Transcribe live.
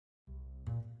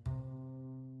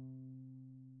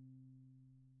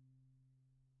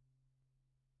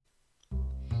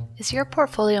Is your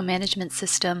portfolio management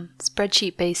system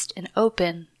spreadsheet-based and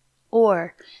open,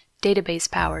 or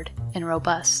database-powered and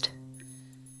robust?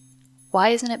 Why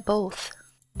isn't it both?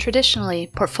 Traditionally,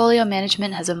 portfolio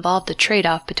management has involved a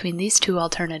trade-off between these two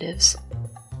alternatives.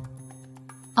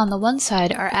 On the one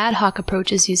side are ad hoc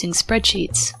approaches using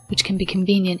spreadsheets, which can be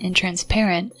convenient and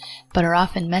transparent, but are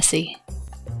often messy.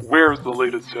 Where's the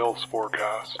latest sales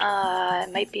forecast?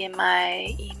 It might be in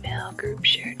my email group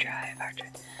share drive.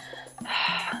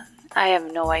 I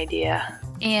have no idea.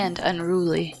 And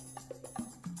unruly.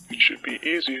 It should be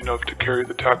easy enough to carry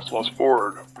the tax loss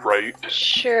forward, right?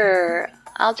 Sure.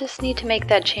 I'll just need to make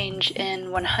that change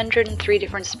in 103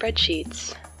 different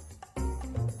spreadsheets.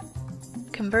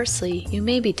 Conversely, you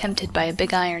may be tempted by a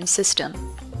big iron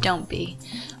system. Don't be.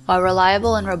 While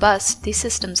reliable and robust, these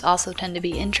systems also tend to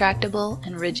be intractable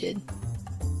and rigid.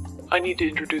 I need to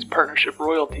introduce partnership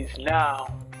royalties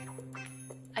now.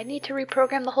 I need to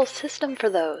reprogram the whole system for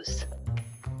those.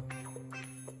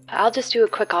 I'll just do a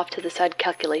quick off-to-the-side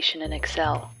calculation in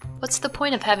Excel. What's the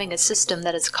point of having a system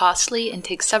that is costly and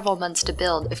takes several months to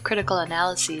build if critical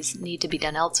analyses need to be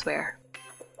done elsewhere?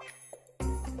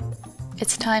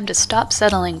 It's time to stop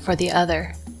settling for the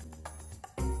other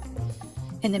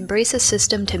and embrace a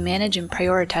system to manage and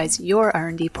prioritize your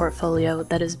R&D portfolio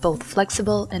that is both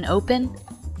flexible and open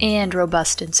and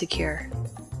robust and secure.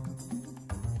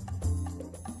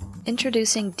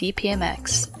 Introducing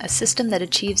DPMX, a system that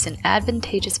achieves an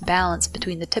advantageous balance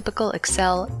between the typical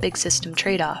Excel big system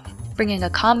trade-off, bringing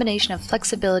a combination of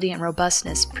flexibility and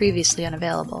robustness previously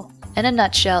unavailable. In a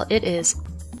nutshell, it is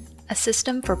a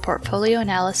system for portfolio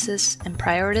analysis and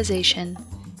prioritization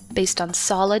based on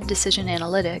solid decision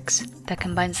analytics that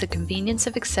combines the convenience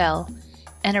of Excel,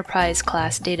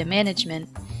 enterprise-class data management,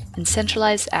 and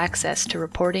centralized access to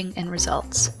reporting and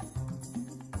results.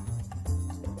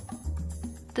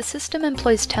 The system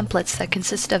employs templates that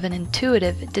consist of an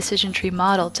intuitive decision tree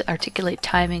model to articulate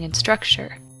timing and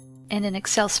structure, and an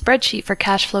Excel spreadsheet for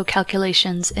cash flow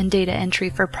calculations and data entry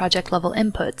for project-level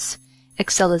inputs.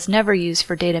 Excel is never used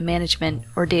for data management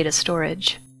or data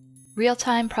storage.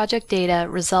 Real-time project data,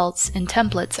 results, and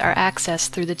templates are accessed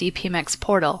through the DPMX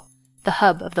portal, the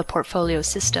hub of the portfolio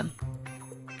system.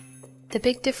 The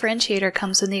big differentiator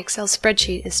comes when the Excel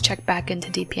spreadsheet is checked back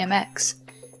into DPMX.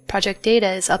 Project data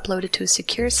is uploaded to a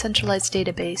secure centralized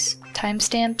database,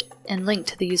 timestamped, and linked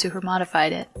to the user who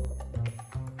modified it.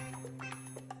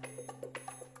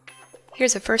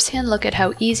 Here's a first-hand look at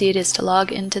how easy it is to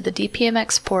log into the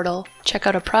DPMX portal, check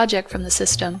out a project from the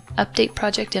system, update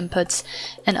project inputs,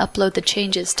 and upload the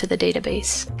changes to the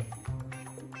database.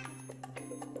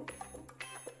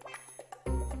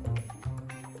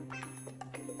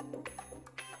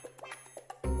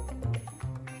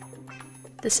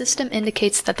 The system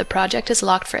indicates that the project is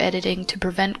locked for editing to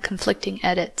prevent conflicting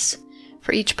edits.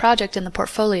 For each project in the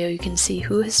portfolio, you can see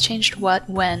who has changed what,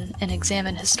 when, and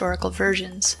examine historical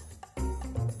versions.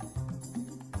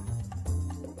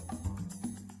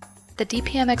 The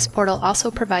DPMX portal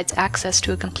also provides access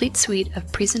to a complete suite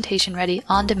of presentation-ready,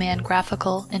 on-demand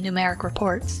graphical and numeric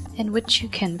reports, in which you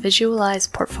can visualize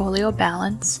portfolio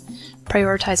balance,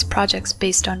 prioritize projects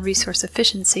based on resource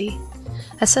efficiency,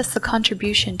 assess the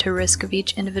contribution to risk of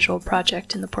each individual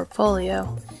project in the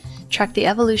portfolio, track the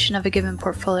evolution of a given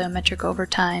portfolio metric over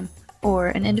time, or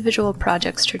an individual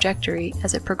project's trajectory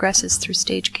as it progresses through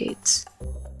stage gates.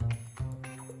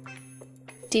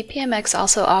 DPMX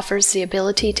also offers the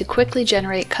ability to quickly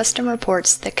generate custom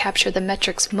reports that capture the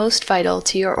metrics most vital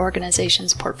to your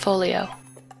organization's portfolio.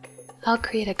 I'll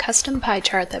create a custom pie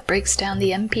chart that breaks down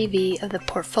the MPV of the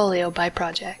portfolio by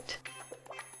project.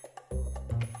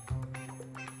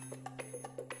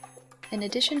 In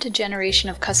addition to generation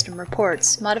of custom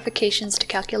reports, modifications to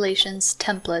calculations,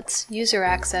 templates, user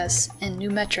access, and new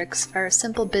metrics are a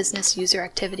simple business user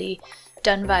activity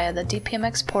done via the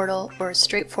DPMX portal or a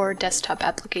straightforward desktop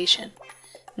application.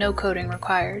 No coding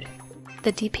required.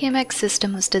 The DPMX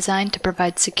system was designed to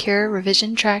provide secure,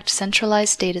 revision-tracked,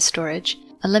 centralized data storage,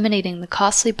 eliminating the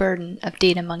costly burden of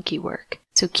data monkey work,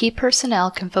 so key personnel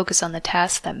can focus on the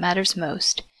task that matters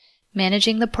most,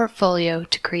 managing the portfolio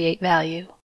to create value.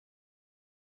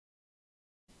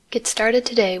 Get started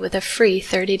today with a free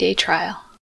 30-day trial.